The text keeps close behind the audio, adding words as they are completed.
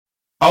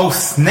Oh,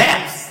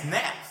 snap!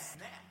 Snap!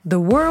 The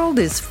world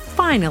is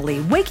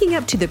finally waking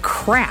up to the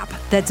crap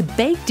that's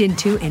baked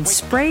into and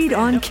sprayed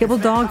on kibble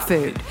dog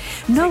food.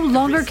 No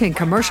longer can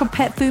commercial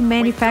pet food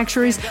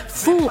manufacturers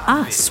fool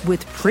us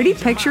with pretty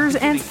pictures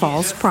and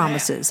false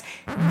promises.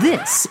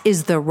 This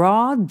is the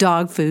raw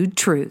dog food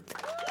truth.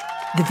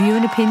 The view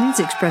and opinions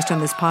expressed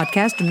on this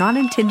podcast are not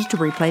intended to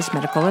replace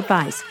medical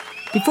advice.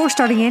 Before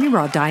starting any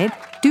raw diet,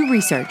 do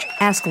research,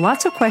 ask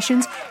lots of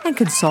questions, and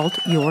consult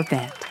your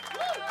vet.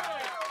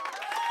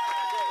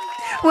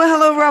 Well,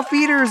 hello, Raw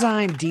Feeders.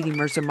 I'm Dee Dee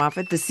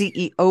Mercer-Moffat, the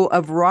CEO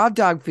of Raw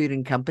Dog Food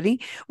and Company,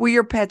 where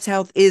your pet's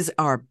health is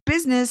our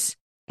business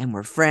and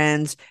we're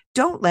friends.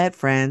 Don't let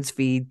friends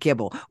feed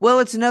kibble. Well,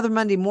 it's another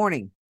Monday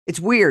morning.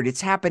 It's weird.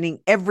 It's happening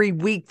every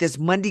week. This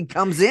Monday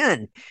comes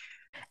in.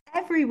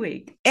 Every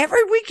week.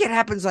 Every week it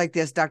happens like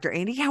this. Dr.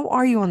 Andi, how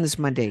are you on this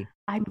Monday?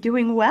 I'm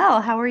doing well.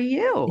 How are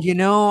you? You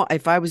know,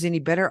 if I was any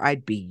better,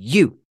 I'd be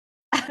you.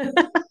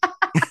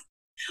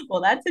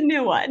 Well, that's a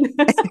new one.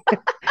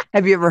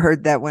 Have you ever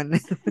heard that one?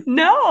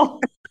 No.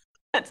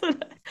 That's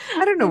what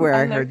I don't know where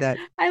I heard that.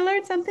 I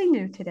learned something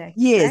new today.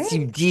 Yes,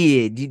 right? you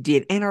did. You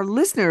did. And our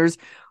listeners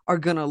are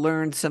going to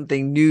learn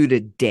something new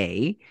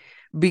today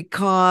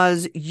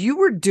because you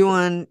were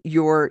doing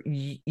your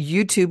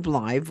YouTube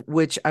live,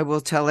 which I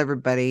will tell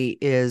everybody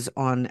is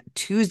on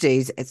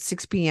Tuesdays at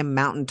 6 p.m.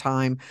 Mountain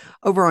Time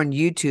over on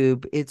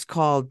YouTube. It's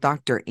called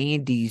Dr.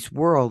 Andi's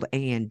World,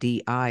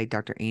 A-N-D-I,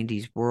 Dr.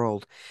 Andi's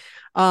World.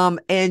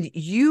 And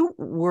you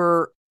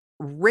were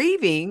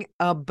raving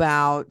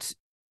about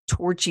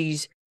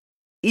Torchy's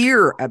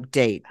ear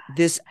update,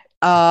 this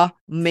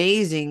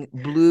amazing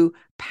blue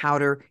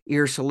powder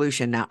ear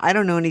solution. Now, I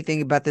don't know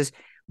anything about this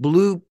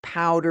blue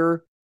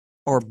powder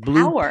or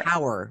blue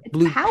power. It's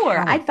Blue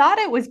power. I thought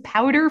it was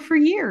powder for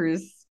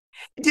years.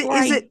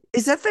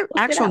 Is that the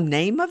actual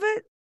name of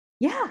it?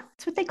 Yeah,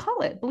 that's what they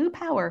call it. Blue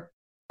power.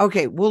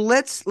 Okay, well,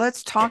 let's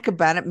talk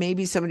about it.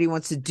 Maybe somebody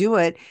wants to do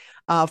it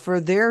for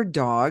their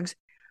dogs.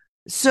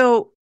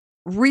 So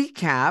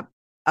recap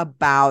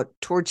about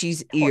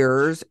Torchy's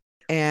ears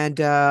and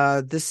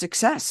the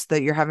success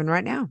that you're having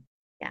right now.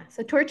 Yeah.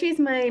 So Torchy's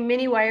my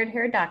mini wired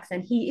hair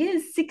dachshund. He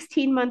is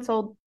 16 months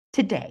old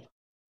today.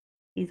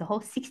 He's a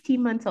whole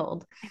 16 months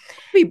old.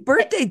 Happy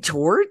birthday,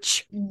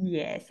 Torch.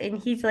 Yes. And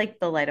he's like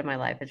the light of my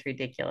life. It's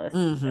ridiculous.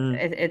 Mm-hmm.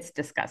 It's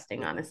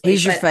disgusting, honestly.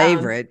 He's your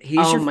favorite.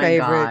 He's your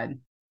favorite. God.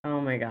 Oh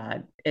my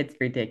God. It's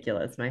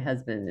ridiculous. My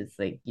husband is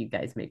like, you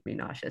guys make me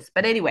nauseous.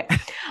 But anyway,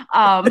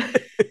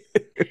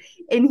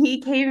 and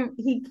he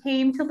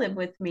came to live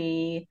with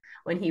me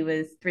when he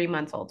was 3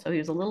 months old. So he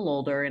was a little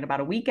older. And about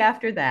a week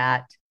after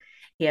that,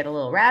 he had a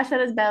little rash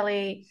on his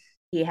belly.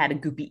 He had a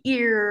goopy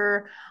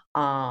ear.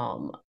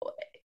 And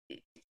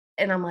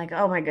I'm like,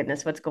 oh my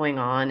goodness, what's going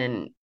on?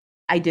 And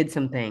I did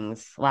some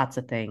things, lots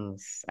of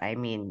things. I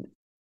mean,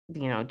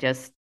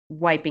 just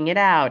wiping it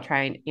out,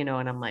 trying, and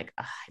I'm like,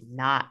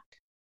 I'm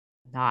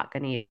not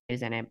going to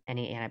use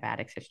any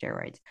antibiotics or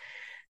steroids.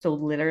 So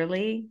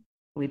literally,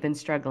 we've been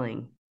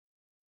struggling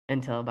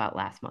until about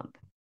last month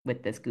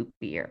with this goopy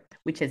ear,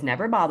 which has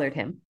never bothered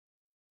him.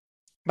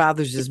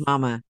 Bothers his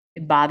mama.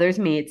 It bothers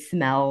me. It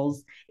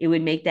smells. It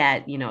would make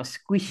that,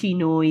 squishy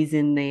noise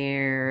in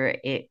there.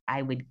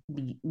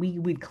 We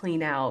would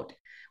clean out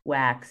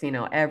wax,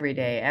 every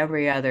day,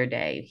 every other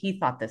day. He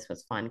thought this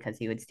was fun because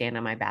he would stand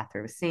on my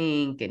bathroom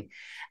sink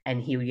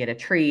and he would get a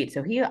treat.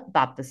 So he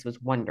thought this was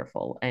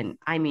wonderful. And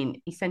I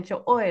mean,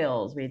 essential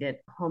oils, we did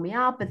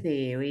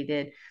homeopathy, we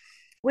did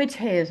witch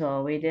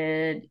hazel, we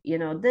did,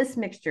 this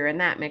mixture and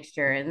that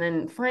mixture. And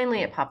then finally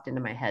it popped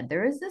into my head.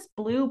 There is this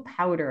blue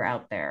powder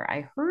out there.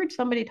 I heard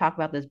somebody talk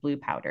about this blue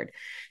powdered.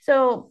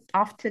 So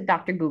off to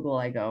Dr. Google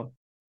I go.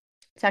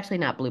 It's actually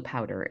not blue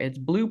powder. It's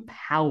blue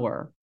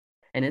power.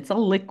 And it's a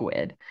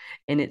liquid.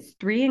 And it's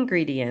 3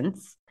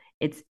 ingredients.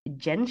 It's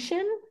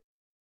gentian,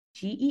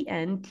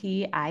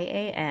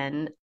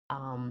 Gentin.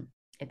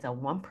 It's a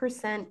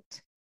 1%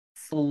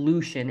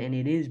 solution and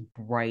it is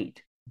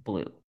bright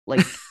blue.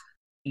 Like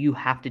you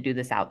have to do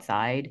this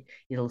outside.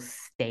 It'll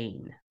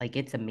stain. Like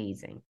it's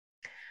amazing.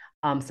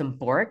 Some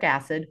boric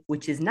acid,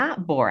 which is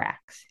not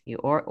borax. You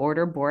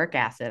order boric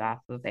acid off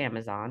of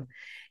Amazon.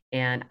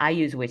 And I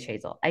use witch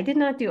hazel. I did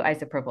not do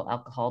isopropyl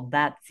alcohol.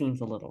 That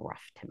seems a little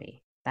rough to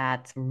me.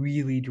 That's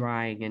really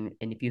drying.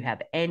 And if you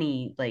have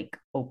any like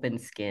open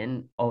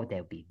skin,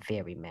 they'll be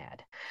very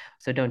mad.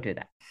 So don't do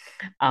that.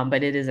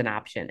 But it is an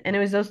option. And it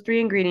was those 3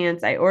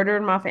 ingredients. I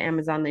ordered them off of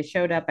Amazon. They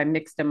showed up. I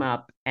mixed them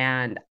up.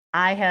 And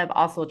I have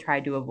also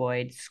tried to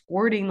avoid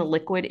squirting the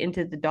liquid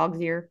into the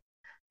dog's ear.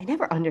 I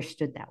never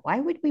understood that. Why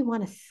would we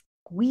want to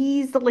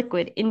squeeze the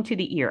liquid into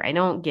the ear? I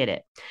don't get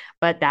it.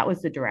 But that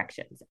was the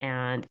directions.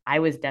 And I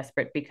was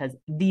desperate because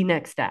the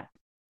next step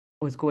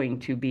was going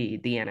to be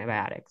the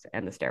antibiotics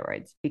and the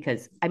steroids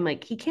because I'm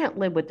like, he can't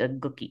live with a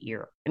gooky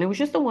ear. And it was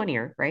just the one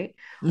ear, right?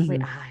 Mm-hmm.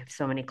 Like, I have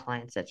so many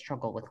clients that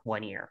struggle with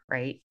one ear,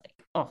 right? Like,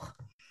 oh.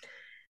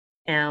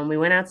 And we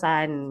went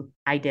outside and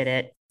I did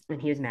it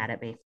and he was mad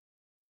at me.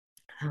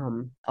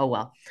 Oh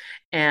well.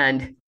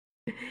 And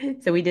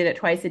so we did it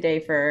twice a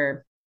day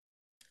for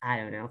I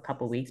don't know, a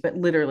couple weeks, but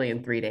literally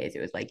in 3 days, it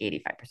was like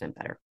 85%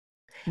 better.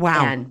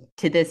 Wow. And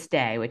to this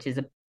day, which is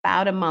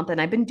about a month,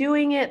 and I've been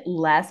doing it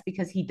less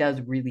because he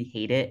does really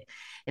hate it.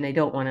 And I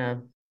don't want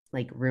to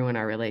like ruin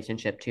our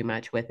relationship too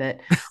much with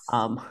it.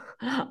 Um,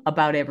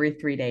 about every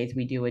 3 days,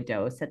 we do a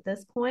dose at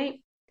this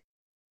point.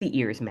 The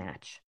ears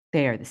match.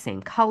 They are the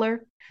same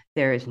color.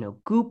 There is no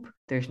goop.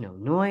 There's no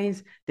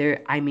noise.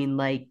 I mean,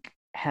 like,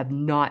 have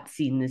not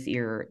seen this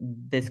ear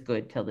this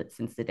good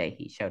since the day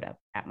he showed up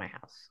at my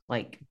house.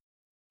 Like,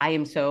 I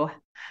am so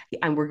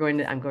I'm going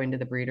to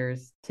the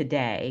breeders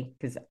today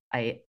because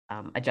I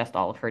adjust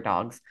all of her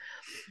dogs.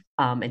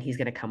 And he's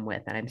gonna come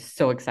with, and I'm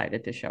so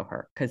excited to show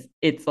her because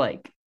it's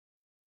like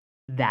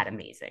that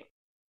amazing.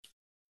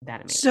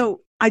 That amazing.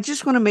 So I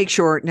just want to make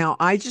sure. Now,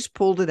 I just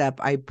pulled it up.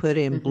 I put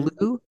in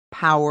Blue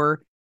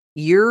Power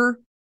ear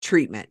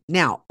treatment.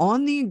 Now,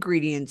 on the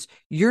ingredients,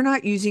 you're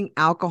not using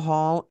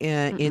alcohol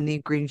in the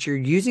ingredients. You're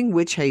using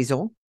witch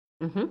hazel.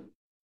 Mm-hmm.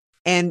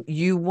 And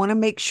you want to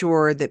make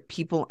sure that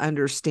people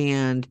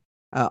understand.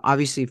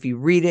 Obviously, if you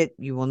read it,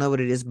 you will know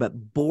what it is,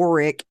 but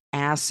boric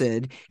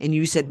acid. And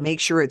you said make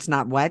sure it's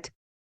not what?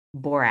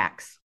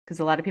 Borax. Because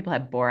a lot of people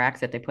have borax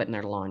that they put in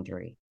their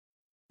laundry.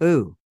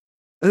 Ooh.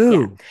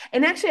 Ooh. Yeah.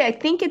 And actually, I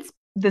think it's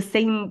the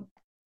same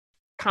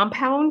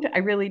compound. I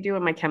really do.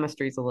 And my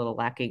chemistry is a little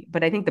lacking.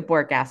 But I think the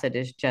boric acid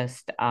is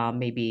just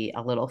maybe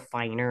a little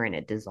finer and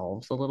it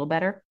dissolves a little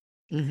better.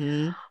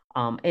 Mm-hmm.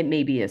 It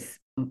may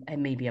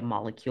be a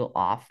molecule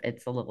off.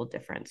 It's a little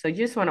different. So you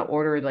just want to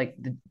order like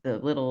the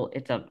little,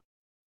 it's a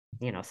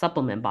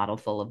supplement bottle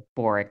full of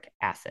boric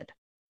acid.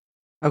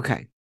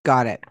 Okay.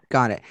 Got it.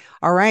 Got it.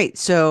 All right.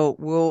 So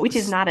which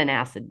is not an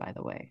acid, by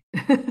the way.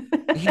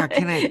 Yeah,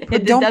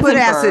 It don't put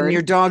acid in burn.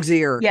 your dog's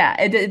ear.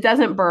 Yeah, it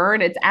doesn't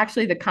burn. It's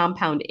actually the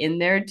compound in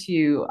there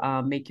to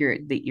make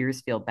the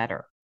ears feel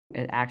better.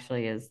 It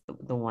actually is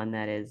the one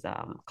that is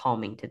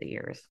calming to the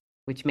ears,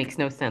 which makes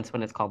no sense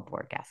when it's called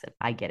boric acid.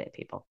 I get it,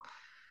 people.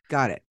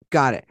 Got it.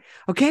 Got it.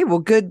 Okay, well,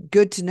 good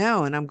to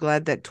know. And I'm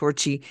glad that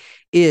Torchy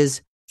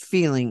is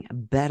feeling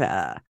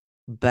better.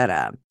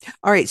 Better.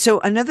 All right.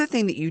 So another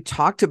thing that you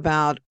talked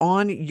about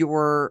on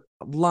your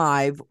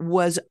live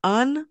was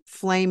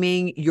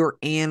unflaming your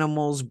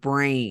animal's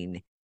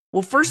brain.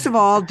 Well, first of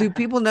all, do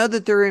people know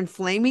that they're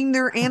inflaming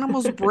their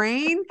animal's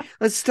brain?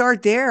 Let's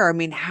start there. I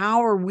mean,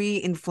 how are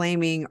we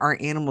inflaming our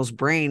animal's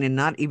brain and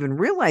not even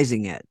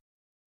realizing it?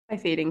 By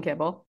feeding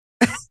kibble.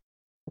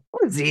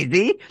 It's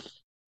easy.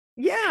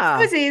 Yeah.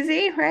 It was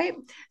easy, right?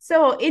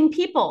 So in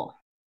people,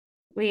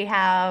 we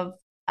have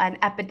an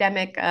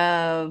epidemic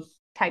of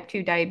type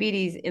 2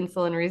 diabetes,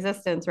 insulin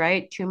resistance,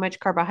 right? Too much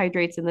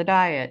carbohydrates in the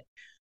diet.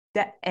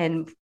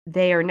 And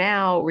they are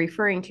now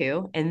referring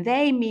to, and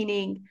they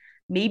meaning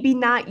maybe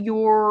not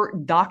your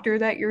doctor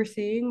that you're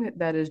seeing,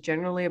 that is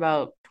generally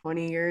about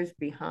 20 years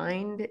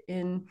behind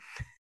in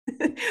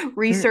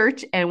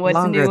research and what's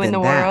Longer new in than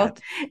the that. world.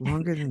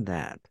 Longer than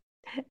that.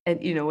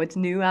 And what's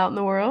new out in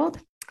the world.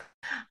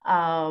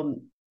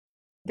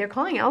 They're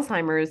calling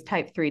Alzheimer's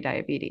type 3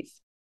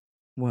 diabetes.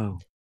 Whoa.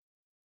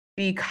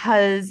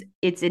 Because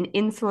it's an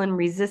insulin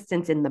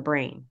resistance in the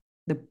brain.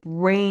 The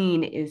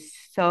brain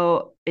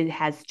it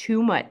has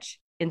too much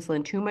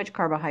insulin, too much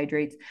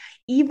carbohydrates,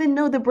 even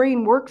though the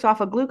brain works off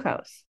of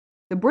glucose.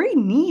 The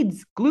brain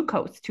needs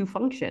glucose to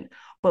function,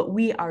 but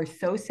we are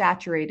so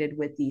saturated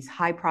with these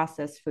high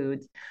processed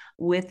foods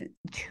with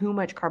too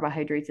much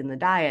carbohydrates in the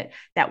diet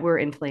that we're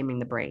inflaming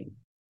the brain.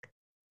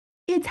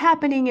 It's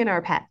happening in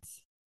our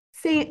pets.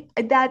 See,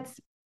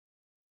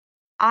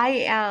 I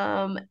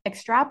am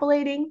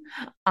extrapolating.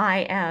 I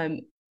am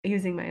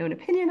using my own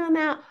opinion on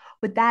that,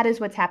 but that is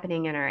what's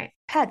happening in our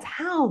pets.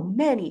 How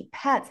many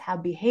pets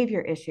have behavior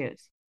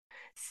issues?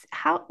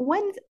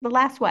 When's the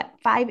last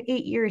 5-8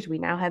 years we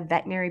now have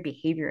veterinary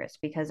behaviorists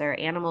because our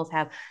animals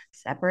have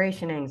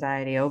separation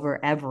anxiety over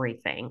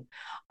everything.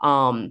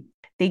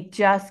 They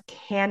just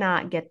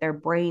cannot get their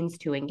brains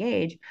to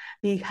engage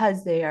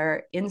because they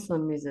are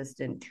insulin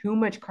resistant, too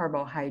much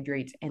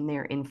carbohydrates, and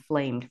they're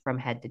inflamed from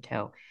head to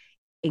toe,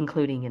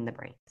 including in the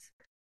brains.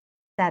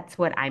 That's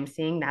what I'm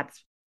seeing.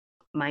 That's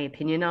my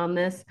opinion on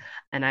this.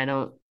 And I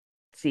don't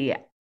see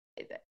it.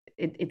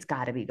 It's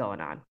got to be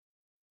going on.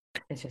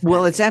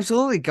 It's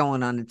absolutely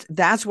going on.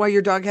 That's why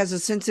your dog has a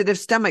sensitive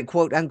stomach,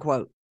 quote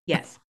unquote.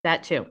 Yes,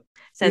 that too.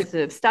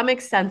 Sensitive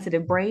stomachs,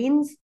 sensitive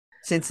brains,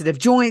 sensitive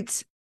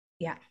joints.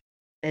 Yeah.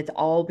 It's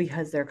all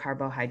because they're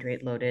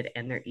carbohydrate loaded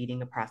and they're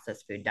eating a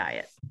processed food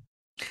diet.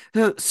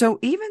 So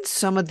even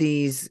some of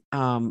these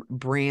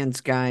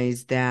brands,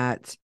 guys,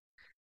 that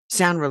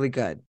sound really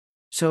good.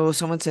 So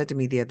someone said to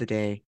me the other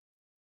day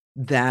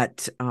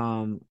that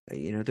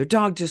their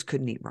dog just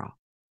couldn't eat raw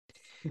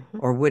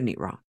or wouldn't eat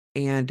raw,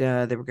 and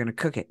they were going to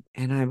cook it.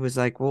 And I was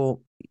like,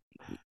 well,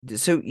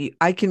 so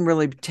I can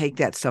really take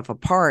that stuff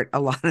apart a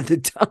lot of the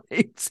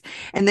times.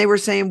 And they were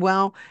saying,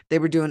 well, they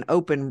were doing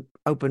open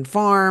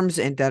farms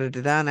and da da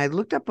da da. And I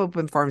looked up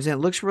open farms and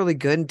it looks really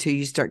good until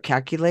you start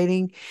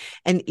calculating.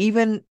 And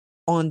even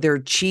on their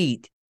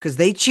cheat, because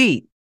they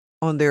cheat,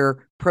 on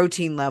their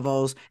protein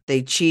levels.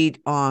 They cheat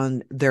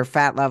on their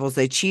fat levels.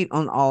 They cheat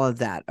on all of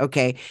that.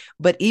 Okay.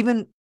 But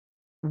even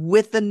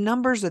with the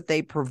numbers that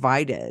they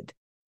provided,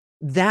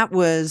 that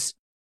was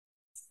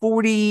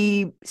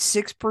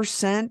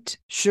 46%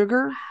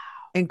 sugar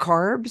and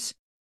carbs.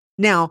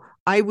 Now,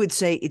 I would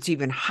say it's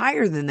even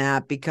higher than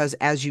that because,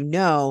 as you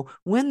know,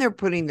 when they're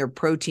putting their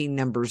protein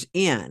numbers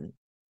in,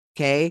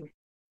 okay,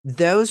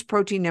 those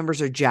protein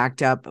numbers are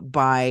jacked up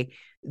by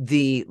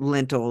the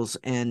lentils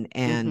and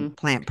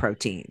plant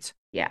proteins.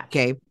 Yeah.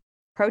 Okay.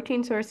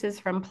 Protein sources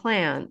from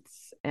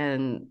plants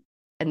and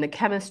the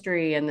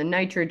chemistry and the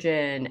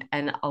nitrogen,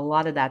 and a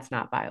lot of that's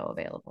not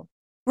bioavailable.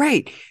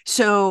 Right.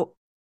 So,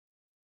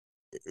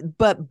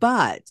 but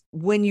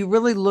when you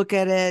really look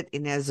at it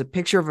and as a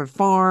picture of a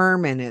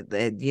farm and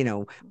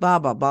blah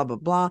blah blah blah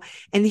blah,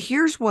 and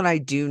here's what I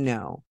do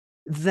know,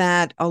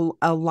 that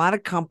a lot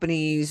of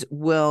companies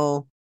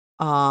will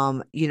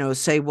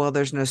say, well,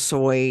 there's no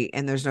soy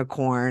and there's no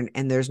corn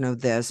and there's no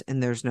this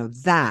and there's no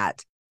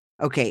that.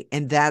 Okay,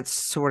 and that's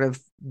sort of,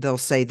 they'll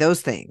say those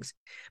things,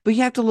 but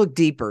you have to look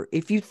deeper.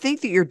 If you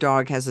think that your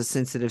dog has a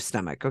sensitive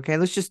stomach, okay,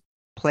 let's just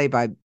play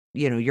by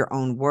your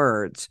own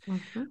words.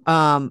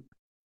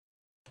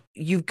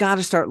 You've got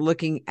to start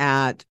looking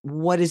at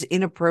what is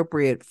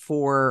inappropriate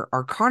for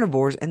our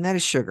carnivores, and that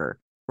is sugar,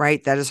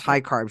 right? That is high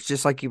carbs,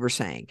 just like you were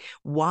saying.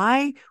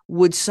 Why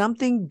would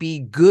something be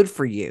good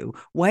for you?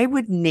 Why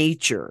would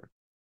nature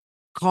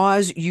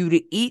cause you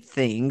to eat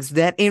things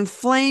that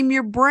inflame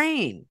your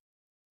brain?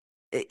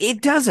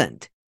 It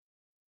doesn't.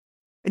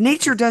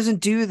 Nature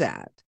doesn't do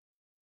that.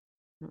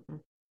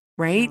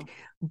 Right? No.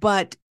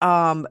 But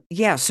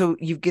yeah, so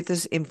you get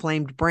this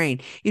inflamed brain.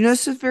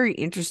 This is very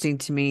interesting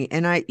to me,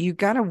 and you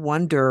got to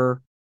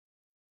wonder,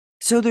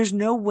 so there's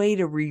no way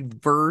to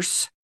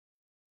reverse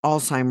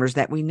Alzheimer's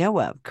that we know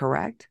of,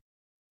 correct?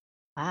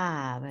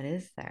 But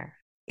is there?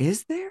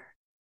 Is there?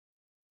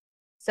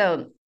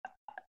 So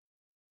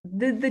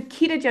the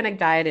ketogenic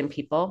diet in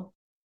people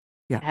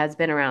has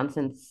been around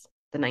since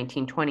the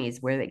 1920s,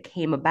 where it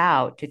came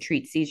about to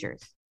treat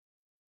seizures.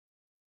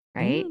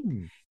 Right?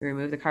 You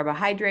remove the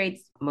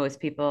carbohydrates. Most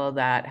people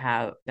that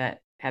have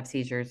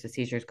seizures, the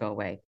seizures go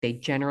away. A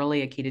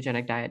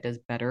ketogenic diet does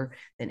better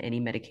than any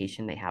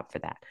medication they have for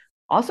that.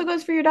 Also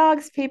goes for your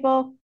dogs,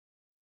 people.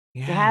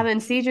 Yeah. If you're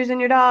having seizures in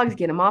your dogs,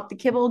 get them off the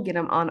kibble, get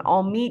them on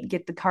all meat,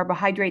 get the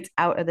carbohydrates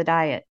out of the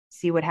diet.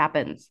 See what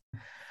happens.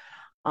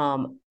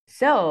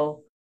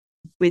 So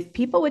with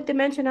people with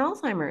dementia and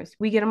Alzheimer's,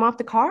 we get them off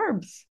the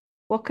carbs.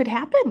 What could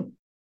happen?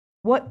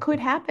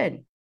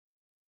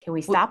 Can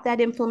we stop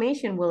that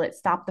inflammation? Will it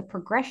stop the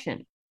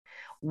progression?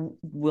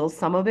 Will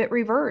some of it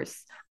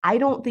reverse? I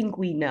don't think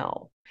we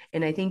know.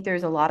 And I think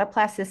there's a lot of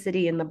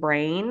plasticity in the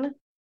brain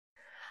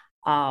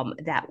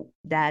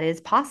that is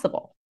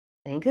possible.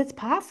 I think it's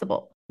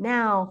possible.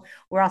 Now,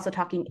 we're also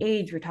talking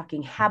age, we're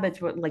talking habits,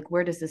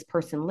 where does this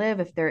person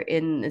live? If they're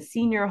in the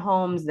senior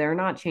homes, they're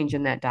not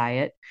changing that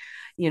diet.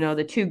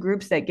 The two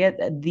groups that get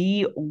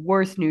the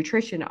worst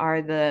nutrition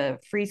are the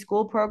free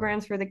school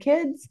programs for the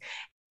kids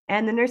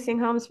and the nursing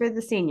homes for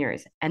the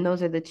seniors. And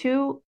those are the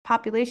two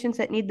populations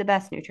that need the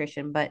best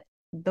nutrition, but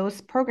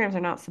those programs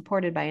are not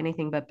supported by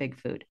anything but big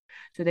food.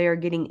 So they are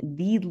getting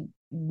the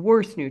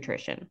worst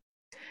nutrition.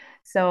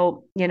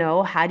 So,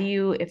 how do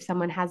you, if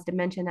someone has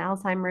dementia and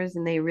Alzheimer's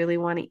and they really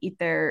want to eat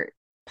their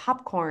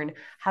popcorn,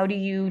 how do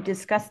you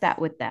discuss that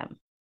with them?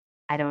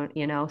 I don't,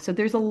 so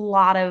there's a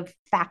lot of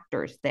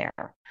factors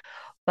there,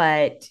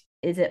 but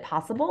is it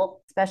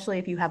possible, especially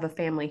if you have a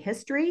family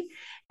history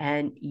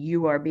and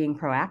you are being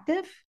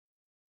proactive?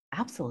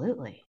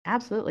 Absolutely.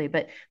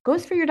 But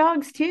goes for your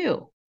dogs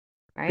too,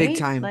 right? Big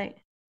time.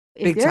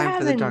 Big time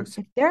for the dogs.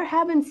 If they're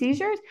having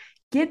seizures,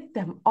 get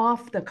them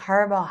off the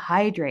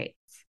carbohydrates.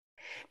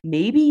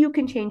 Maybe you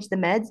can change the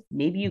meds.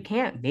 Maybe you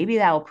can't. Maybe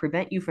that will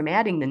prevent you from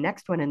adding the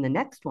next one and the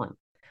next one.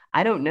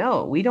 I don't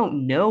know. We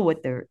don't know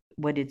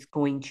what it's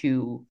going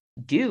to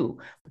do.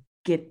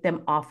 Get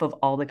them off of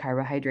all the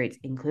carbohydrates,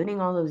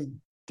 including all those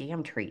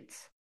damn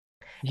treats.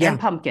 And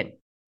pumpkin.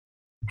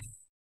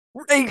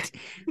 Right.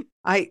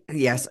 I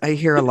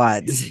hear a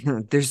lot.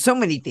 There's so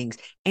many things.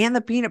 And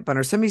the peanut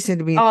butter. Somebody said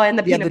to me. Oh, and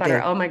the peanut butter.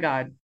 Day. Oh my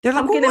God. They're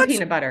pumpkin and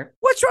peanut butter.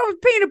 What's wrong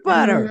with peanut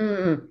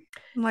butter?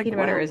 Peanut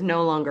butter is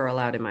no longer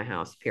allowed in my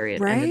house,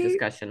 period. Right? End of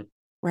discussion.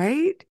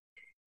 Right.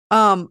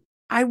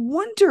 I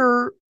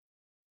wonder,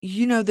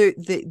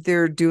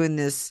 they're doing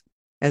this,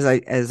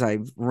 as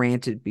I've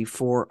ranted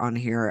before on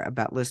here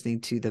about listening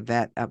to the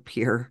vet up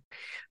here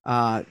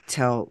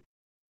tell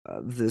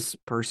this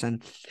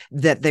person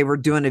that they were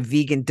doing a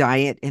vegan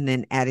diet and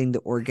then adding the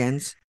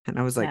organs. And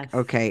I was like,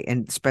 okay.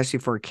 And especially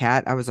for a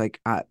cat, I was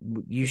like,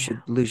 you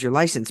should lose your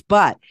license.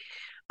 But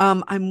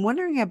I'm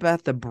wondering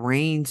about the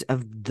brains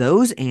of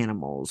those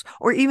animals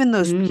or even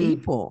those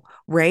people,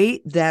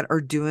 right, that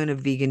are doing a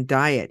vegan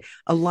diet.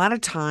 A lot of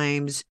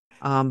times,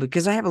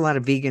 because I have a lot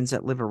of vegans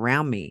that live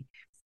around me,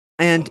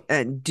 and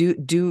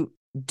do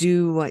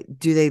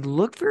they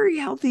look very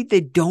healthy?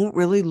 They don't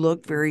really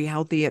look very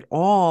healthy at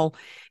all.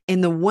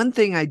 And the one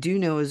thing I do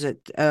know is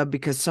that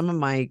because some of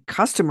my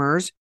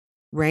customers,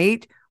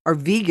 right, are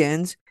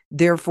vegans.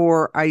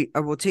 Therefore, I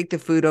will take the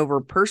food over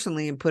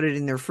personally and put it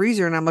in their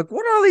freezer. And I'm like,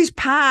 what are all these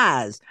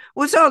pies?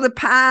 What's all the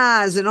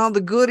pies and all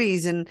the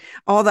goodies and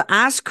all the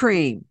ice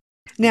cream?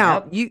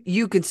 Now, Yep.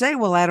 you could say,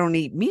 well, I don't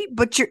eat meat,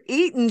 but you're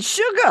eating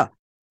sugar.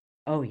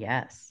 Oh,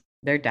 yes.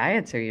 Their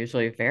diets are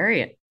usually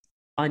very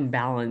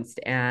unbalanced.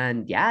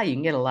 And yeah, you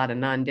can get a lot of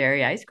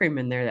non-dairy ice cream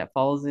in there that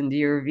falls into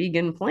your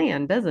vegan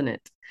plan, doesn't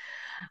it?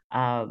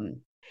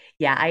 Um,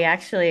 yeah, I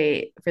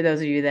actually, for those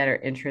of you that are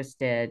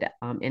interested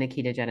in a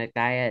ketogenic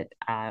diet,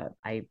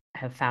 I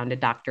have found a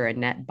Dr.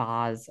 Annette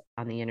Boz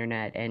on the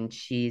internet, and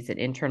she's an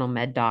internal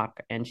med doc,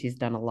 and she's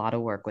done a lot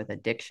of work with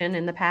addiction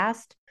in the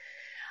past.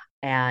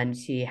 And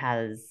she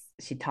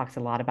talks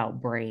a lot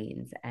about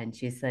brains, and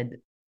she said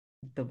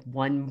the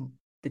one,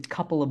 the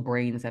couple of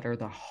brains that are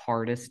the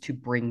hardest to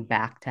bring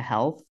back to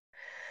health,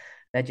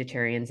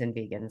 vegetarians and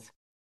vegans.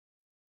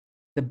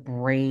 The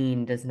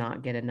brain does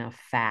not get enough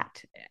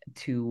fat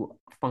to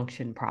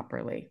function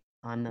properly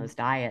on those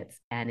diets,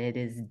 and it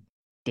is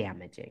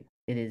damaging.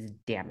 It is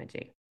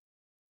damaging.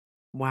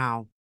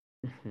 Wow.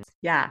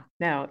 Yeah,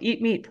 no,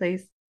 eat meat,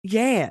 please.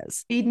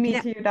 Yes. Feed meat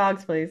Yeah. to your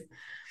dogs, please.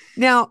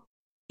 Now,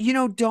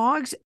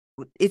 dogs,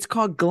 it's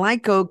called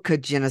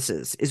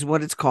glycogenesis, is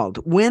what it's called.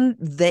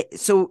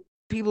 So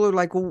people are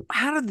like, well,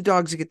 how do the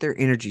dogs get their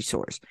energy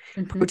source?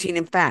 Mhm. Protein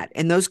and fat,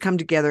 and those come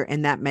together,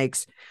 and that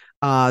makes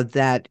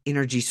that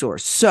energy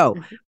source. So,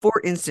 Mhm.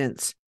 for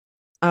instance,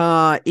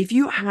 if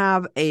you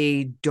have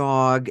a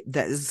dog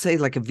that is, say,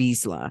 like a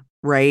Vizsla,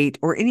 right,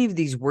 or any of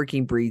these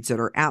working breeds that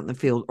are out in the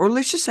field, or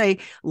let's just say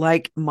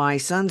like my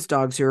son's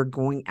dogs who are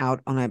going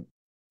out on a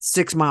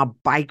 6-mile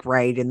bike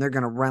ride and they're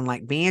going to run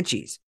like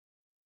banshees.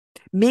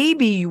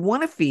 Maybe you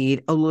want to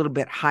feed a little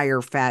bit higher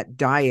fat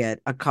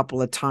diet a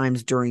couple of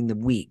times during the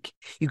week.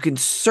 You can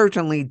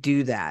certainly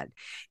do that.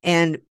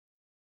 And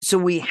so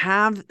we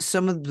have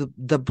some of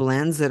the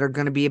blends that are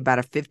going to be about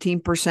a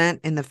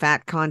 15% in the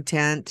fat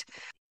content.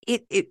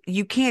 It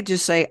you can't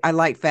just say I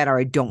like fat or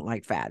I don't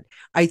like fat.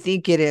 I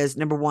think it is,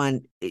 number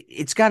one,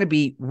 it's got to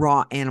be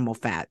raw animal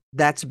fat.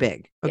 That's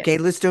big. Okay,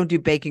 Yes. let's don't do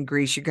bacon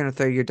grease. You're going to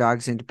throw your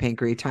dogs into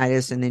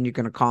pancreatitis, and then you're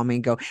going to call me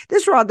and go,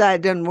 this raw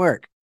diet doesn't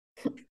work.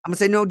 I'm gonna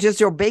say no, just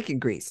your bacon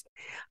grease.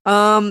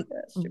 Yes,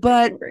 your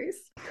But bacon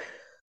grease.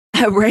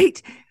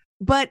 right.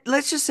 But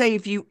let's just say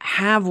if you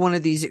have one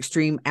of these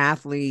extreme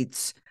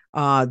athletes,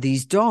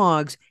 these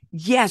dogs,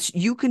 yes,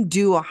 you can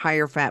do a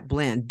higher fat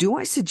blend. Do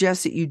I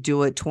suggest that you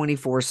do it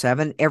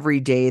 24/7 every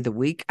day of the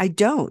week? I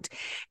don't.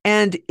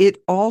 And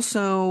it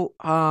also,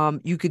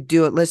 you could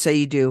do it, let's say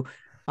you do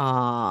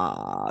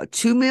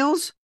 2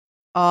 meals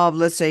of,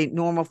 let's say,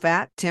 normal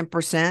fat,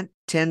 10%,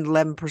 10,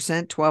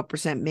 11%,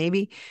 12%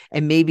 maybe.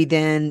 And maybe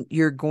then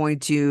you're going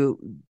to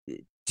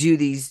do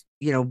these,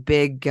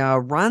 big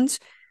runs.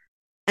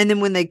 And then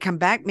when they come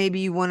back, maybe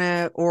you want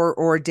to,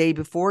 or a day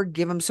before,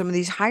 give them some of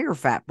these higher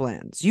fat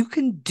blends. You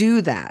can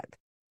do that.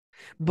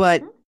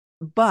 But,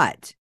 Mhm.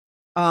 but,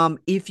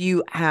 if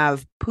you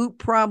have poop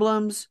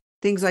problems,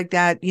 things like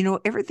that,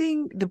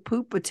 everything the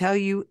poop would tell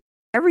you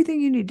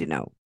everything you need to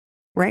know,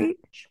 Pretty right?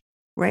 much.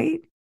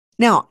 Right.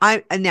 Now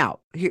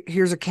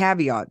here's a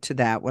caveat to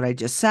that, what I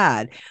just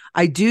said.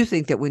 I do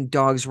think that when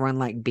dogs run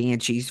like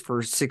banshees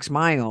for 6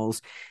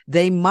 miles,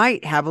 they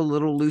might have a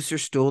little looser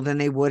stool than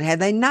they would had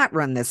they not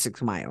run the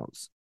 6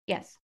 miles.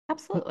 Yes,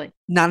 absolutely.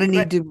 Not a need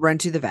But to run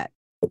to the vet.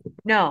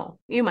 no,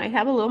 you might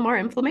have a little more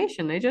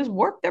inflammation. They just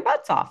work their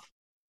butts off.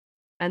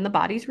 And the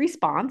body's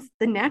response,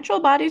 the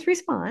natural body's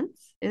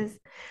response is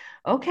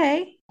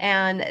okay.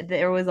 And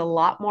there was a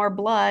lot more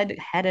blood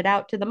headed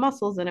out to the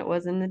muscles than it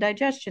was in the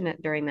digestion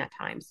during that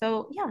time.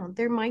 So, yeah,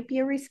 there might be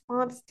a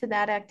response to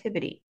that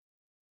activity.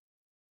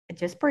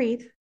 Just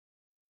breathe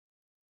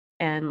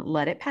and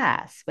let it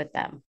pass with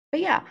them. But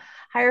yeah,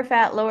 higher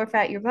fat, lower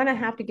fat, you're going to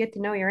have to get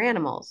to know your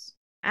animals.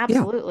 Yeah.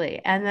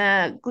 Absolutely. And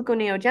the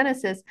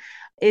gluconeogenesis,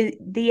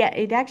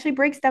 it actually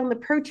breaks down the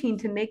protein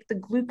to make the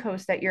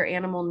glucose that your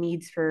animal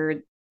needs for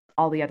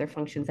all the other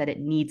functions that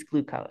it needs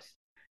glucose.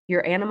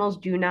 Your animals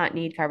do not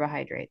need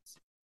carbohydrates.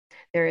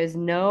 There is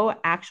no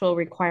actual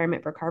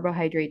requirement for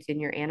carbohydrates in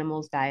your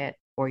animal's diet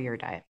or your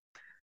diet.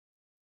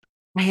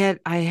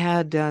 I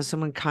had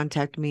someone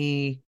contact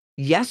me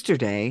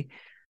yesterday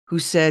who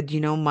said,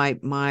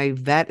 my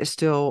vet is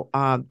still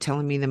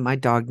telling me that my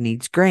dog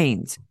needs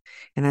grains.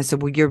 And I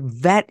said, well, your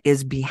vet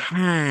is very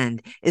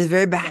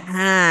Yes.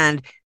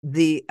 behind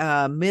the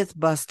myth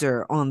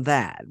buster on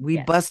that. We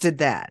Yes. busted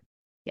that.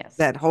 Yes.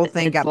 That whole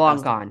thing It's got long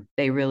busted. gone.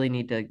 They really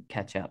need to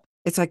catch up.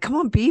 It's like, come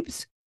on,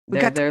 peeps. We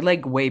They're got to, they're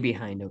like way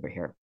behind over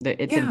here.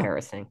 It's yeah.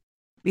 embarrassing.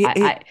 It,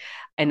 it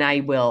I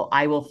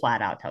will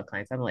flat out tell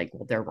clients, I'm like,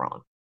 well, they're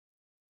wrong.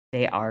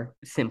 They are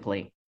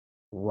simply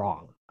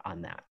wrong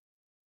on that.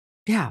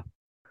 yeah.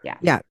 Yeah.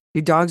 Yeah.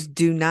 Your dogs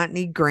do not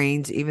need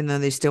grains, even though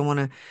they still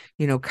want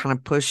to, kind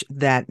of push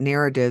that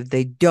narrative.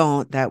 They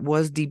don't. That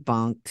was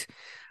debunked.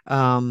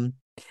 Um,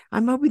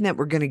 I'm hoping that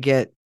we're going to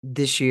get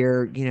this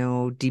year,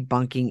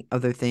 debunking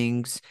other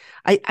things.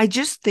 I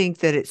just think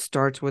that it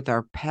starts with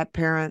our pet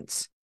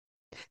parents.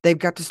 They've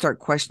got to start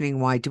questioning,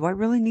 why do I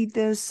really need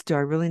this? Do I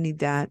really need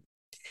that?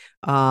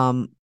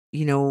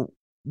 you know,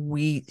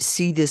 we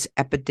see this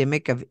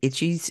epidemic of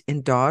itchies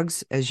in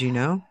dogs, as you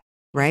know,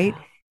 right?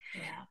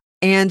 Yeah. Yeah.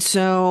 And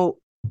so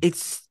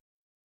it's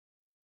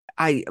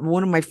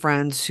one of my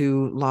friends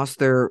who lost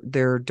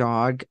their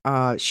dog,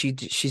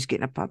 she's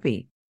getting a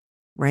puppy,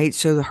 right?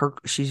 So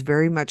she's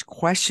very much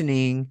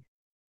questioning,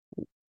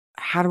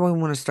 how do I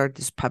want to start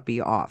this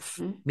puppy off?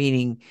 Mhm.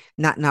 Meaning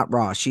not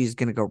raw, she's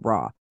gonna go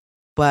raw,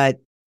 but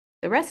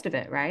The rest of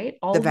it, right? the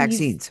All these,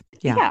 vaccines.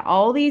 Yeah. yeah,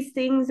 all these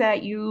things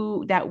that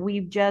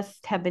we've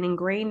just have been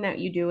ingrained that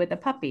you do with a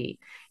puppy.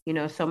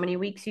 So many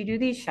weeks you do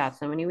these shots,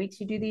 so many weeks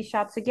you do these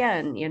shots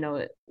again.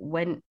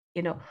 When,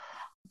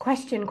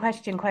 question,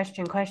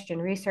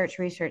 research,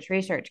 research,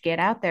 research. Get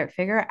out there,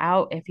 figure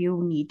out if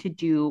you need to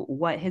do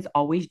what has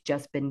always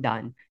just been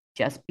done,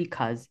 just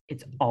because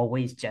it's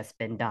always just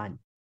been done.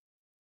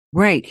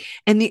 Right.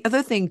 And the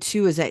other thing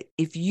too is that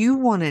if you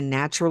want a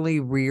naturally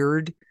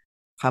reared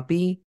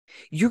puppy,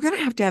 you're going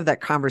to have that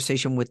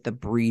conversation with the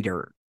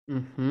breeder.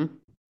 Mm-hmm.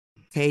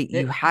 Okay.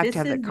 You have to This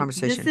have is that this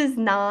conversation. is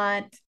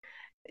not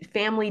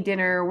family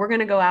dinner. We're going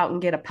to go out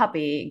and get a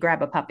puppy,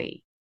 grab a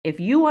puppy. If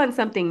you want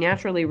something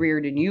naturally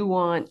reared and you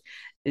want,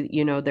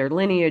 their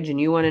lineage and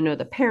you want to know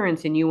the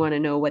parents and you want to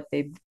know what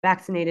they've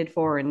vaccinated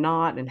for and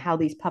not, and how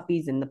these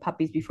puppies and the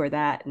puppies before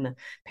that and the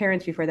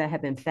parents before that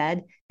have been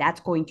fed, that's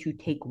going to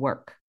take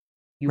work.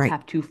 You Right.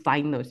 have to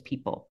find those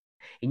people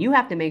and you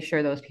have to make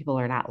sure those people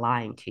are not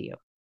lying to you.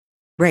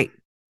 Right.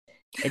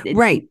 It's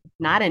Right.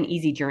 not an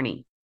easy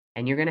journey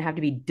and you're going to have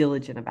to be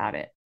diligent about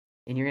it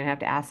and you're going to have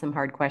to ask some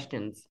hard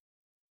questions.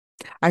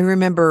 I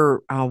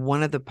remember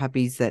one of the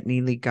puppies that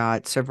Neely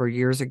got several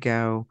years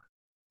ago.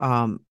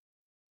 Um,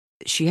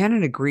 she had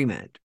an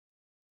agreement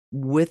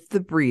with the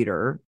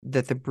breeder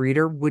that the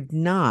breeder would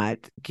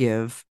not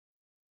give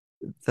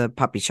the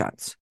puppy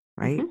shots,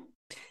 right? Mm-hmm.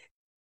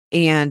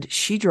 And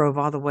she drove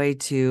all the way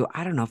to,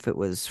 I don't know if it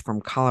was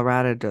from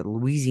Colorado to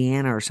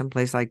Louisiana or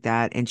someplace like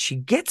that. And she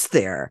gets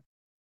there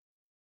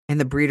and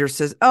the breeder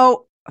says,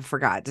 "Oh, I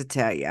forgot to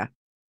tell you,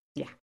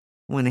 Yeah.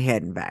 went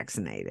ahead and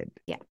vaccinated."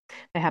 Yeah.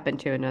 It happened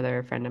to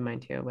another friend of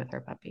mine too with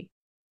her puppy.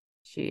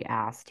 She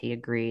asked, he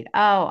agreed.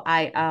 Oh,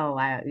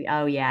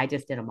 yeah, I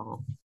just did them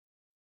all.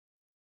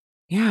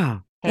 Yeah,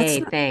 that's Hey,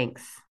 not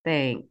thanks.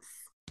 Thanks.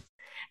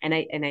 And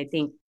I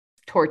think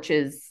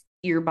Torch's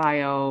ear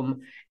biome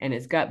and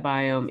his gut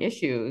biome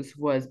issues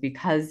was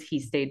because he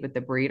stayed with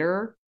the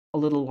breeder a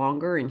little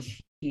longer and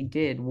she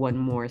did one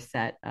more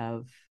set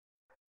of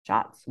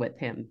shots with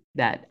him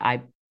that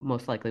I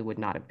most likely would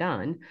not have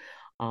done.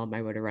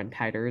 I would have run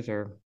titers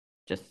or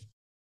just,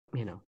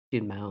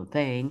 do my own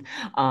thing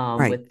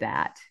right. with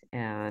that.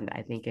 And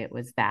I think it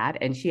was that.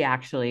 And we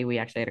actually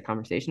had a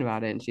conversation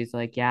about it. And she's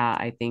like, yeah,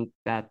 I think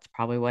that's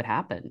probably what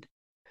happened.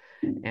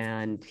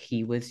 And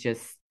he was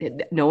just,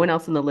 no one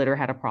else in the litter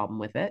had a problem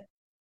with it.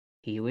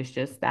 He was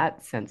just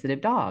that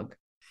sensitive dog.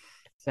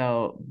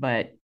 So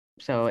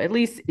at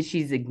least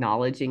she's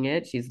acknowledging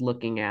it. She's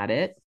looking at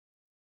it.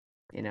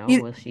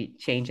 You, Will she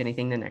change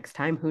anything the next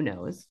time? Who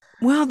knows?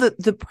 well,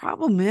 the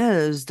problem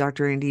is,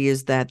 Dr. Andy,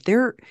 is that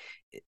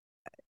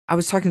I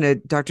was talking to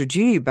Dr.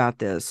 G about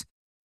this.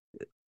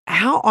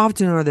 How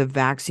often are the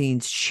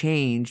vaccines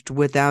changed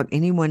without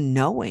anyone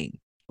knowing?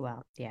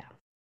 Well, yeah.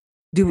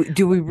 Do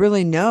we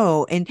really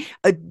know? And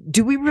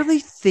do we really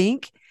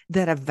think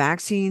that a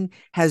vaccine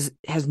has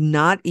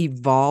not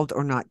evolved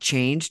or not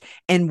changed?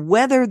 And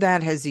whether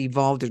that has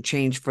evolved or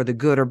changed for the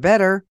good or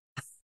better,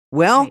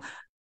 well,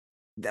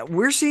 Right.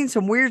 we're seeing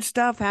some weird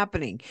stuff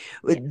happening.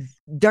 Yes.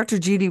 Dr.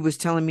 Judy was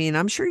telling me, and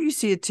I'm sure you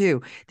see it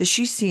too, that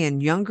she's seeing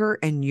younger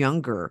and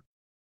younger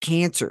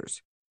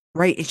cancers,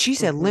 right? And she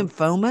said Mm-hmm.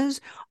 lymphomas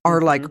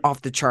are like Mm-hmm.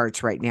 off the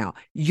charts right now.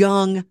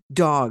 Young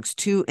dogs,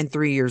 2 and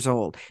 3 years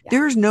old. Yeah.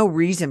 There's no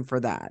reason for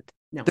that.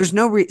 No. There's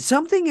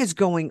something is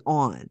going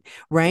on, Yeah.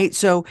 right?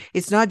 So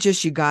it's not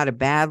just you got a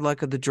bad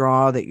luck of the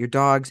draw that your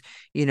dog's,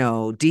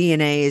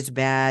 DNA is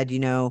bad,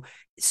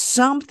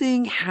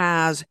 something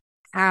has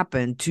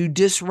happened to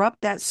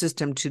disrupt that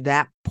system to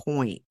that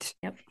point.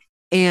 Yep.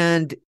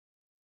 And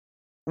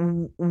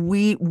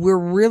we're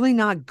really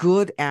not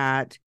good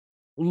at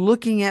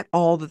looking at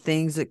all the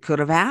things that could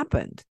have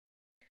happened.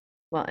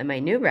 Well, and my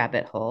new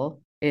rabbit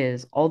hole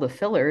is all the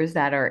fillers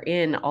that are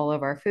in all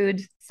of our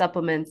foods,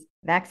 supplements,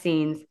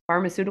 vaccines,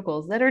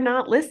 pharmaceuticals that are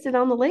not listed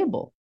on the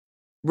label.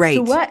 So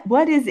Right.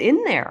 what is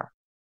in there?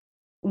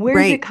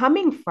 Where's it Right.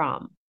 coming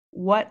from?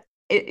 What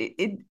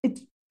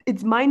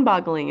it's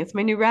mind-boggling. It's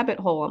my new rabbit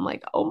hole. I'm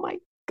like, oh my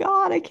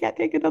God, I can't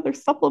take another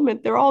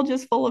supplement. They're all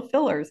just full of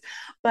fillers.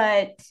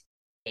 But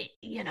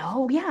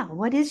yeah,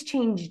 what is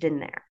changed in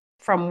there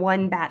from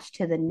one batch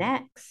to the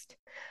next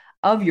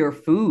of your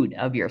food,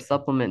 of your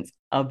supplements,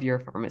 of your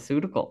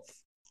pharmaceuticals?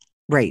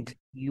 Right.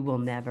 You will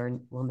never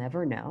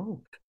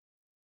know.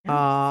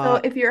 Yeah. So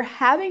Uh if you're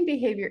having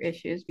behavior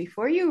issues,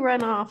 before you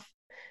run off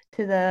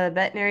to the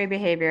veterinary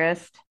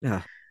behaviorist,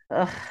 uh,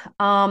 ugh,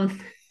 um,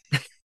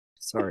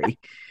 sorry.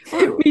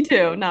 me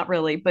too, not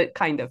really, but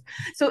kind of.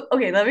 So,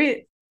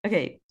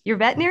 okay, your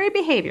veterinary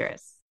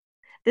behaviorist.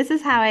 This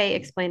is how I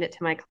explain it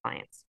to my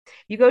clients.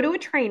 You go to a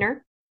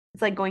trainer,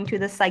 it's like going to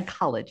the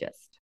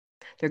psychologist.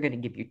 They're going to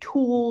give you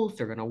tools.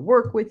 They're going to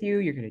work with you.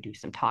 You're going to do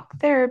some talk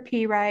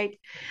therapy, right?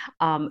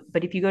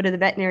 But if you go to the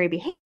veterinary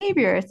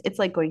behaviorist, it's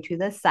like going to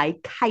the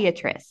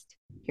psychiatrist.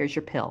 Here's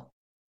your pill.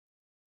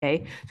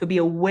 Okay. So be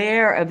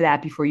aware of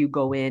that before you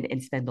go in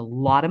and spend a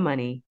lot of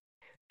money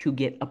to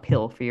get a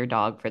pill for your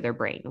dog for their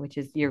brain, which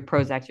is your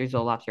Prozacs, your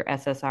Zoloft, your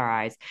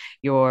SSRIs,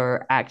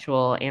 your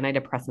actual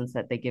antidepressants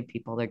that they give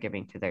people, they're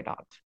giving to their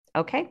dogs.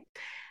 Okay.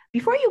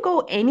 Before you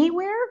go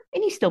anywhere,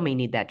 and you still may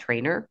need that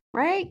trainer,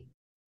 right?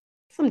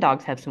 Some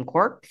dogs have some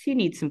quirks.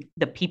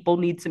 The people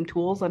need some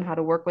tools on how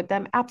to work with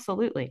them.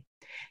 Absolutely.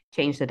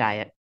 Change the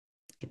diet,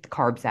 get the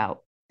carbs out,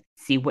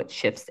 see what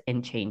shifts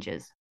and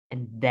changes,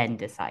 and then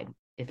decide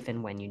if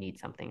and when you need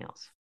something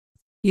else.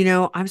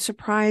 I'm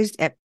surprised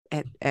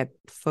at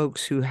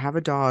folks who have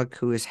a dog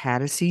who has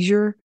had a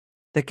seizure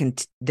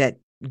that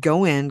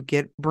go in,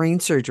 get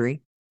brain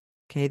surgery.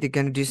 Okay, they're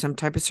going to do some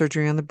type of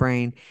surgery on the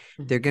brain.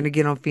 Mm-hmm. They're going to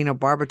get on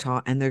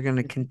phenobarbital, and they're going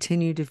to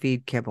continue to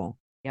feed kibble.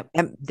 Yep.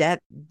 And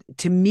that,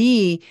 to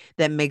me,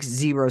 that makes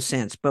zero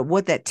sense. But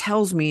what that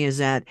tells me is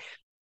that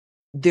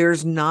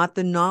there's not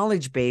the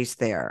knowledge base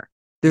there.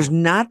 There's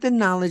not the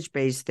knowledge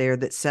base there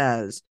that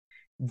says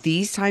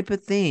these type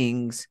of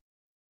things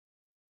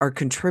are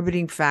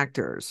contributing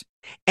factors.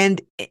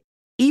 And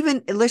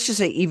even, let's just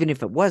say, even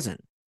if it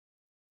wasn't,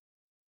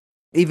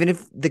 even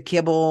if the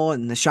kibble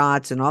and the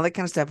shots and all that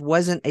kind of stuff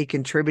wasn't a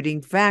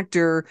contributing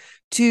factor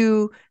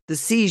to the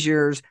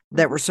seizures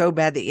that were so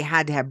bad that you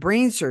had to have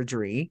brain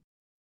surgery,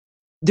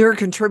 they're a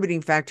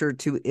contributing factor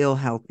to ill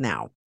health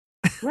now.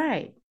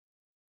 Right.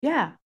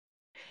 Yeah.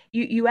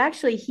 You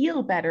actually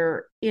heal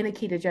better in a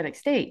ketogenic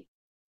state.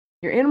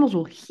 Your animals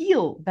will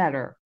heal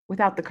better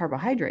without the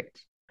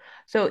carbohydrates.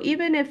 So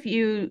even if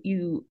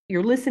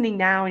you're listening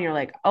now and you're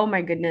like, oh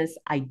my goodness,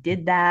 I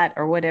did that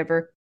or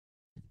whatever,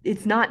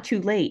 it's not too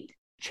late.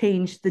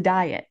 Change the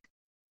diet.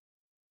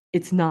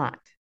 It's not.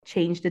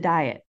 Change the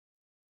diet.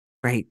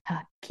 Right.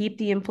 Keep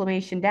the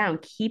inflammation down.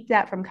 Keep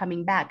that from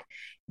coming back.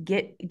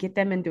 Get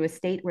them into a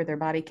state where their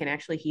body can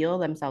actually heal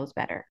themselves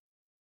better.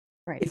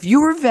 Right. If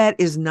your vet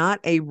is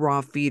not a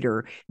raw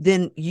feeder,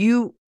 then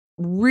you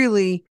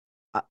really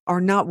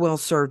are not well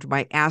served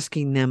by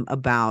asking them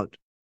about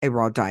a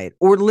raw diet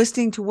or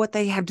listening to what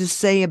they have to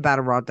say about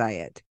a raw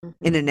diet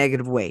in a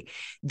negative way.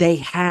 They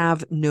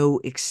have no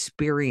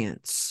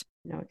experience.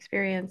 No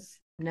experience,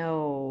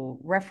 no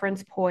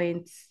reference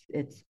points.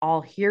 It's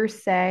all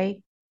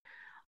hearsay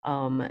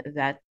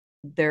that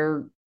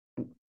they're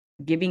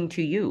giving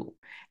to you.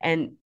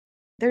 And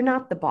they're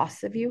not the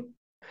boss of you.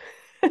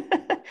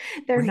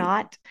 They're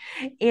not.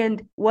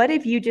 And what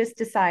if you just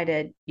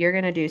decided you're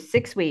going to do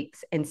 6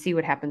 weeks and see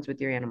what happens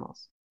with your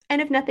animals?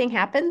 And if nothing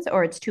happens,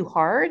 or it's too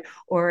hard,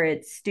 or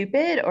it's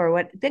stupid, or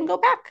what, then go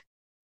back.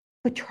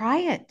 But try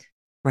it.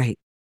 Right.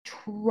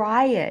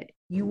 Try it.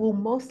 You will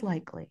most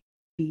likely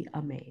be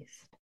amazed.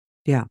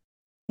 Yeah.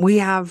 We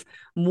have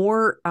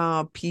more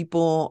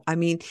people. I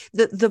mean,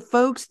 the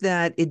folks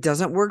that it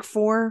doesn't work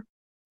for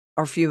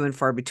are few and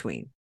far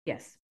between.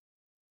 Yes.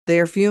 They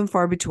are few and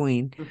far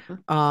between.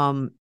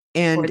 Mm-hmm.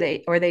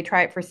 And or they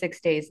try it for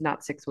 6 days,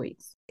 not 6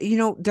 weeks.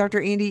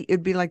 Dr. Andi,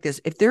 it'd be like this.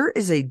 If there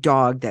is a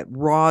dog that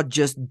raw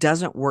just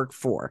doesn't work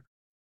for,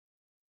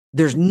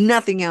 there's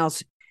nothing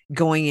else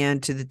going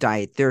into the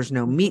diet. There's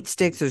no meat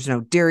sticks. There's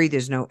no dairy.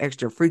 There's no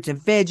extra fruits and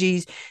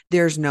veggies.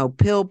 There's no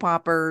pill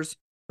poppers,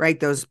 right?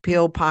 Those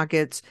pill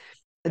pockets.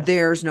 Yeah.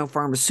 There's no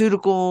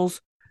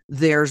pharmaceuticals.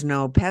 There's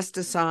no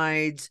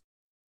pesticides.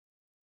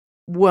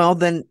 Well,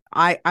 then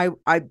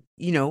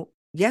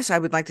yes, I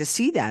would like to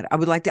see that. I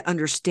would like to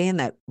understand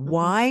that.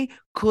 Why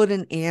could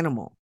an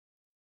animal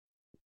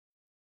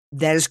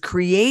that is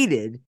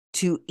created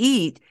to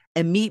eat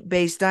a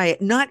meat-based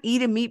diet not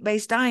eat a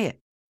meat-based diet?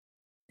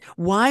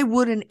 Why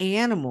would an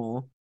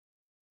animal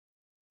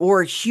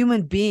or a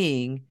human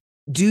being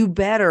do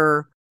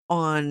better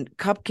on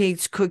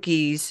cupcakes,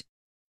 cookies,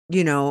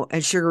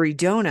 and sugary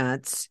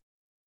donuts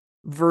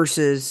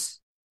versus,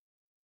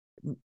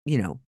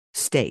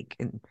 steak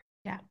and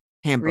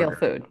hamburger, real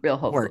food, real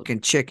whole pork food,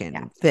 and chicken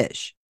and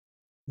fish?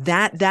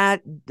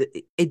 That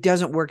it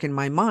doesn't work in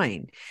my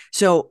mind.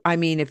 So, I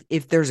mean,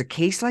 if there's a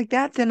case like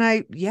that, then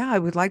I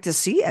would like to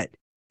see it.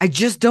 I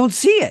just don't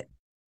see it.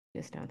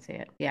 Just don't see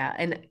it. Yeah.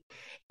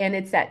 And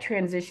it's that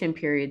transition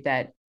period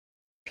that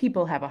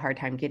people have a hard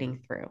time getting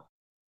through.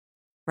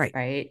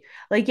 Right.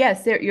 Like,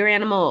 yes, your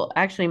animal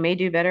actually may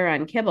do better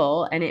on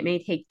kibble, and it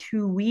may take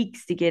 2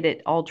 weeks to get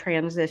it all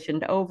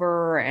transitioned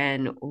over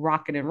and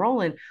rocking and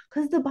rolling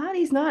because the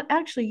body's not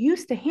actually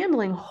used to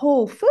handling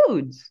whole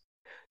foods.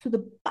 So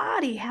the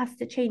body has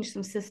to change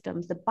some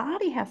systems. The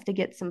body has to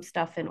get some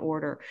stuff in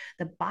order.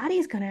 The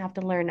body's going to have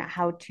to learn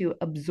how to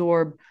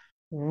absorb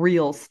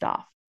real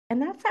stuff.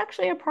 And that's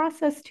actually a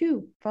process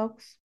too,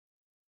 folks.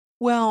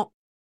 Well,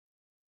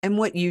 and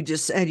what you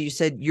just said, you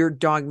said your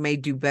dog may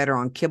do better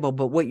on kibble,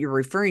 but what you're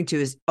referring to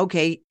is,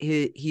 okay,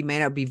 he may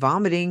not be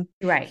vomiting.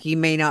 Right. He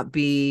may not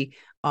be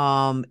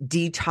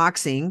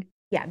detoxing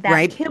Yeah, that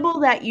right? kibble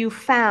that you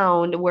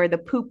found where the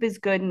poop is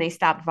good and they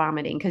stopped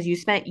vomiting because you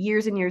spent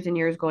years and years and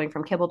years going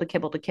from kibble to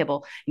kibble to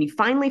kibble, and you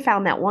finally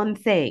found that one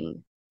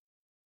thing.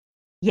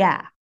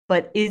 Yeah,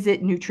 but is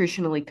it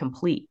nutritionally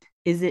complete?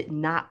 Is it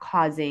not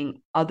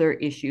causing other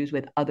issues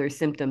with other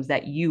symptoms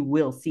that you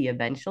will see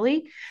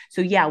eventually?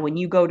 So, yeah, when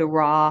you go to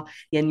raw,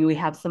 then we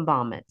have some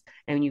vomits.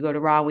 And when you go to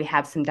raw, we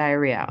have some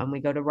diarrhea. And we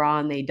go to raw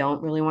and they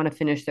don't really want to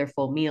finish their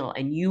full meal.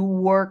 And you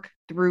work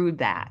through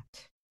that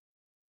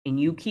and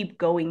you keep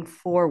going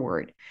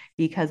forward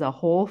because a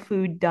whole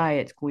food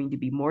diet is going to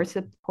be more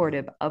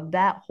supportive of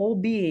that whole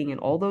being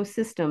and all those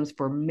systems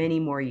for many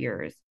more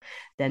years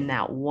than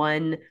that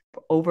one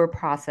over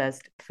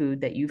processed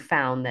food that you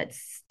found that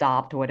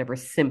stopped whatever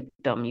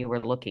symptom you were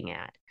looking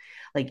at.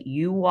 Like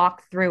you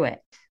walk through it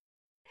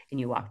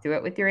and you walk through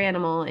it with your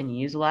animal and you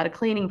use a lot of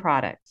cleaning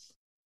products,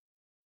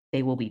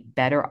 they will be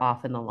better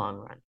off in the long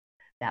run.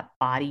 That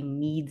body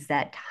needs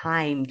that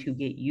time to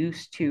get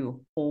used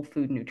to whole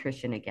food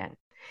nutrition again.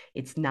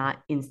 It's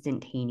not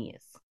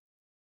instantaneous.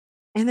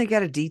 And they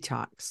got a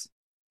detox.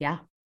 Yeah.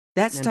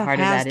 That And stuff part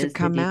of has that to is the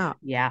come deep. out,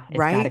 Yeah, it's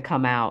got to right?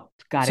 come out.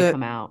 It's got to So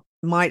come out.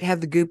 might have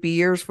the goopy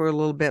ears for a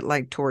little bit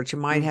like Torch. It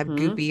might have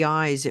Mm-hmm. goopy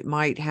eyes. It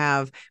might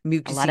have A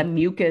lot of mucusy.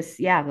 mucus.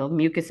 Yeah, the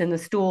mucus in the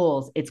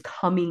stools. It's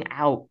coming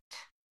out.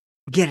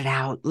 Get it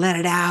out. Let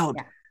it out.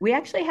 Yeah. We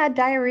actually had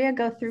diarrhea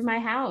go through my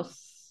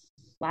house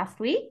last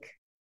week.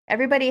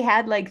 Everybody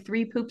had like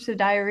 3 poops of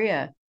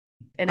diarrhea.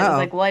 And it was Uh-oh.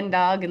 like one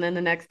dog and then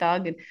the next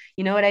dog. And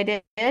you know what I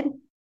did?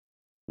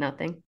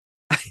 Nothing.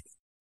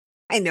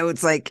 I know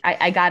it's like,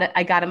 I got it.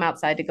 I got him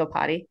outside to go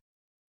potty.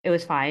 It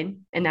was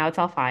fine. And now it's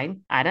all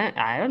fine. I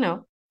don't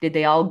know. Did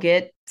they all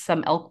get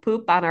some elk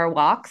poop on our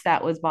walks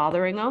that was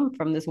bothering them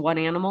from this one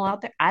animal out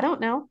there? I don't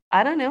know.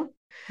 I don't know.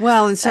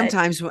 well, and But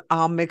sometimes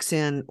I'll mix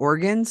in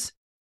organs,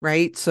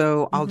 right?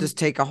 So I'll mhm. just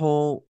take a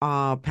whole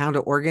pound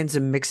of organs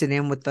and mix it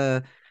in with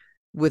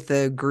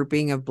the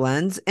grouping of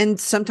blends. And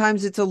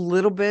sometimes it's a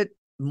little bit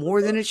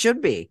more than it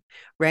should be,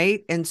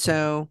 right? And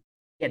so,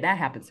 Yeah, that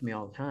happens to me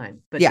all the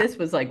time. But yeah, this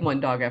was like one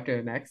dog after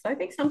the next. I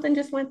think something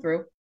just went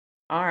through.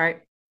 All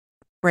right.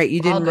 right.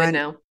 You We're all didn't good run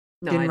now.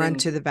 No, didn't I run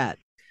didn't. to the vet.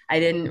 I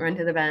didn't run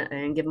to the vet. I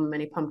didn't give them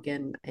any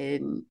pumpkin. I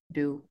didn't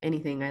do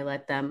anything. I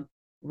let them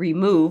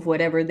remove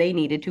whatever they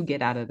needed to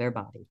get out of their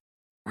body.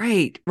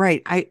 Right,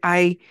 right.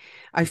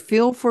 I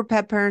feel for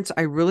pet parents.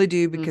 I really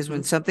do because when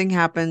Mm-hmm. something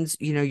happens,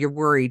 you're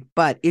worried.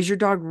 But is your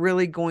dog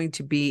really going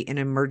to be an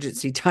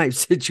emergency type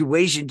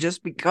situation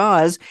just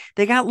because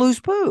they got loose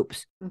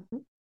poops? Mm-hmm.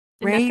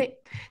 And that's Right?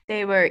 it.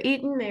 They were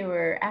eating, they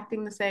were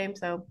acting the same.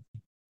 So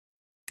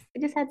I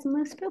just had some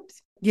loose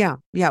poops. Yeah,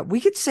 yeah. We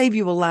could save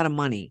you a lot of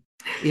money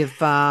if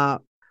we're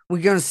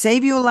going to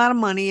save you a lot of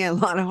money, a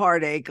lot of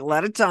heartache, a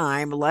lot of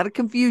time, a lot of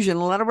confusion,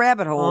 a lot of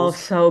rabbit Oh, holes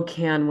so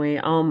can we?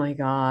 Oh my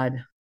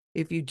God.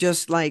 if you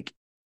just like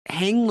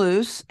hang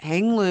loose,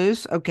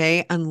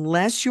 okay?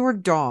 Unless your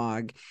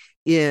dog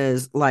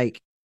is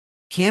like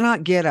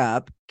cannot get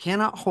up,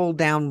 cannot hold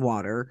down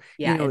water,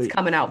 Yeah, it's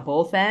coming out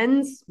both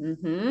ends.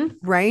 Mm-hmm.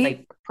 right?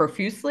 Like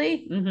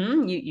profusely.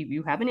 Mm-hmm.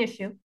 You have an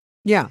issue.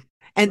 Yeah.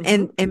 And Mm-hmm.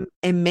 and and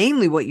and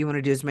mainly what you want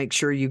to do is make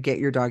sure you get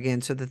your dog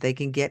in so that they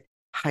can get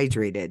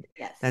hydrated.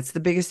 Yes. That's the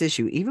biggest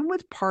issue, even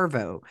with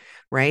parvo,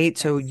 right?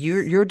 So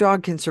your Yes. your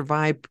dog can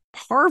survive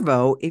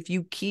parvo if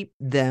you keep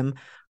them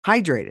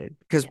hydrated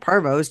because Yes.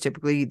 parvo is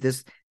typically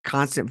this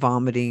constant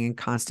vomiting and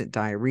constant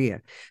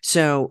diarrhea.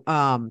 So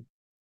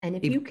And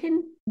if if you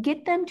can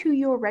get them to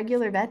your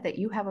regular vet that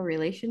you have a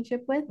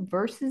relationship with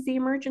versus the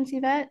emergency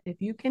vet, if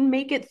you can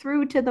make it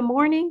through to the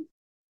morning,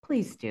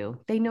 please do.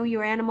 They know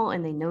your animal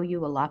and they know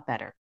you a lot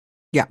better.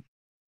 yeah,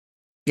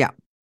 yeah.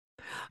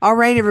 All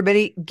right,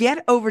 everybody,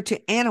 get over to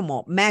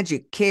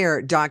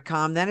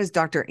animalmagiccare.com. That is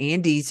Dr.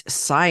 Andy's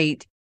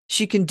site.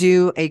 She can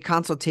do a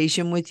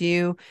consultation with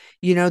you.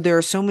 There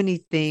are so many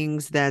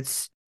things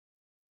that's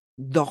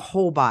the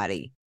whole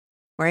body,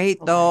 right?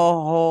 Whole The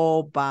body.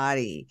 whole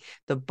body.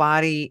 The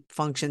body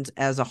functions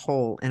as a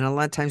whole. And a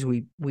lot of times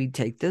we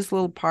take this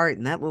little part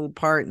and that little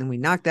part and then we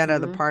knock that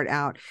other Mm-hmm. part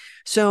out.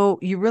 So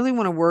you really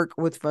want to work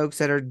with folks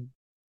that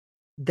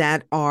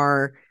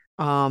are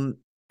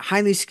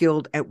highly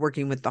skilled at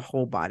working with the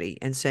whole body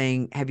and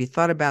saying, have you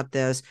thought about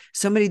this?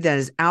 Somebody that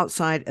is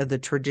outside of the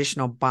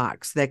traditional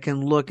box that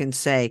can look and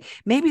say,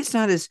 maybe it's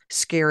not as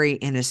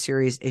scary and as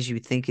serious as you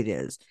think it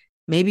is.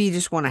 Maybe you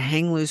just want to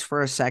hang loose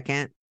for a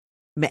second.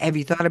 Have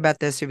you thought about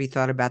this? Have you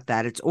thought about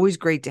that? It's always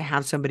great to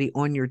have somebody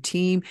on your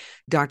team.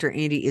 Dr.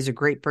 Andi is a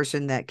great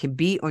person that can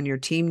be on your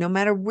team no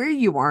matter where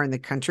you are in the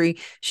country.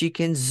 She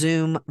can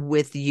Zoom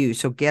with you.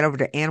 So get over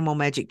to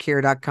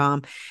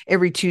animalmagiccare.com.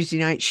 Every Tuesday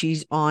night,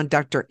 she's on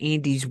Dr.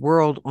 Andi's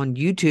World on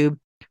YouTube.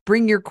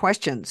 Bring your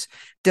questions.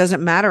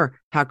 Doesn't matter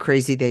how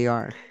crazy they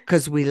are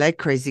because we like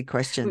crazy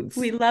questions.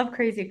 We love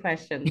crazy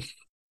questions.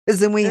 Because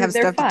then we have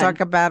They're stuff to talk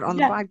fun. about on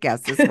the Yeah,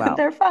 podcast as well.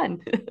 they're fun.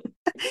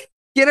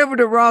 Get over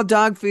to Raw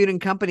Dog Food and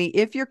Company.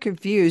 If you're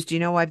confused,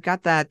 I've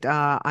got that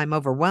I'm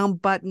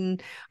overwhelmed button.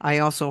 I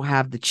also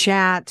have the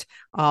chat.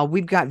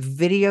 We've got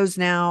videos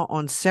now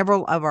on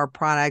several of our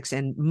products,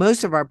 and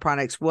most of our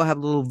products will have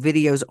little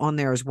videos on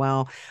there as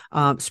well,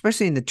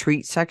 especially in the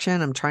treat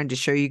section. I'm trying to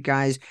show you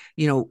guys,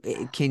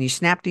 can you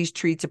snap these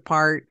treats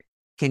apart?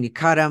 Can you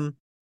cut them?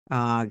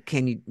 Do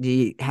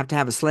you have to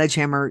have a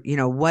sledgehammer?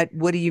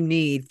 What do you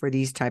need for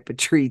these type of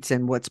treats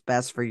and what's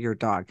best for your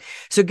dog?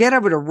 So get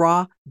over to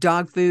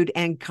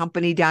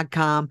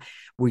rawdogfoodandcompany.com,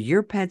 where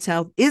your pet's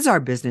health is our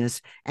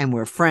business and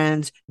we're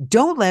friends.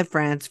 Don't let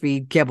friends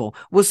feed kibble.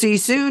 We'll see you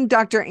soon,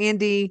 Dr.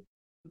 Andi.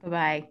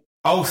 Bye-bye.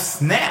 Oh,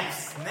 snap,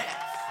 snap.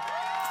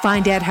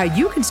 Find out how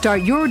you can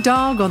start your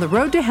dog on the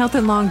road to health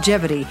and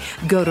longevity.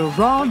 Go to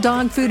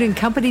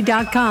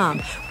rawdogfoodandcompany.com,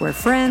 where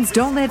friends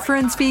don't let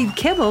friends feed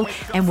kibble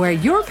and where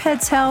your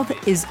pet's health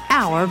is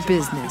our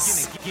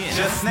business.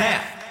 Just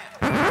snap.